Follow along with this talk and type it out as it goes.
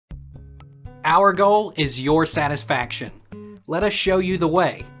Our goal is your satisfaction. Let us show you the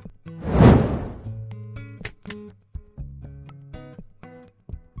way.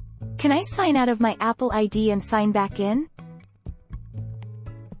 Can I sign out of my Apple ID and sign back in?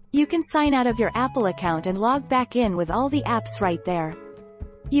 You can sign out of your Apple account and log back in with all the apps right there.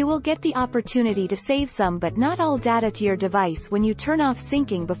 You will get the opportunity to save some but not all data to your device when you turn off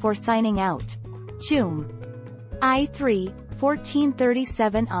syncing before signing out. Choom. i3,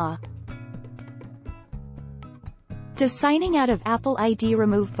 1437 Does signing out of Apple ID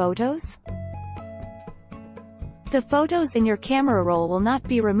remove photos? The photos in your camera roll will not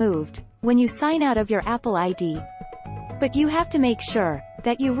be removed when you sign out of your Apple ID. But you have to make sure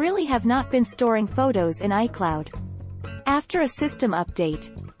that you really have not been storing photos in iCloud. After a system update,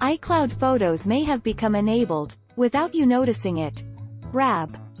 iCloud photos may have become enabled without you noticing it.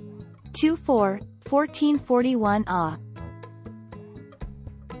 RAB 24-1441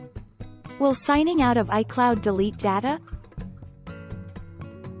 Will signing out of iCloud delete data?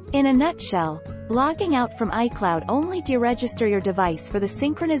 In a nutshell, logging out from iCloud only deregister your device for the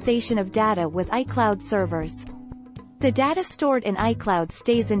synchronization of data with iCloud servers. The data stored in iCloud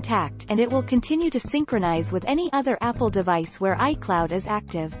stays intact and it will continue to synchronize with any other Apple device where iCloud is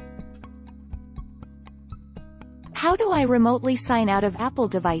active. How do I remotely sign out of Apple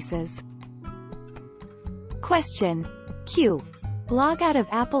devices? Question. Q. Log out of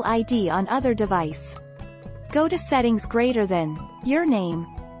Apple ID on other device. Go to Settings greater than your name.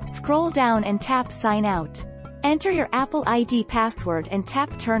 Scroll down and tap Sign Out. Enter your Apple ID password and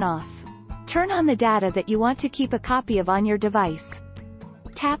tap Turn Off. Turn on the data that you want to keep a copy of on your device.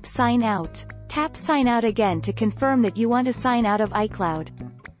 Tap Sign Out. Tap Sign Out again to confirm that you want to sign out of iCloud.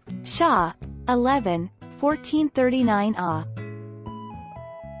 SHA 11-1439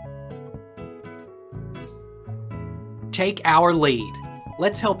 Take our lead.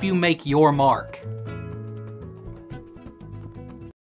 Let's help you make your mark.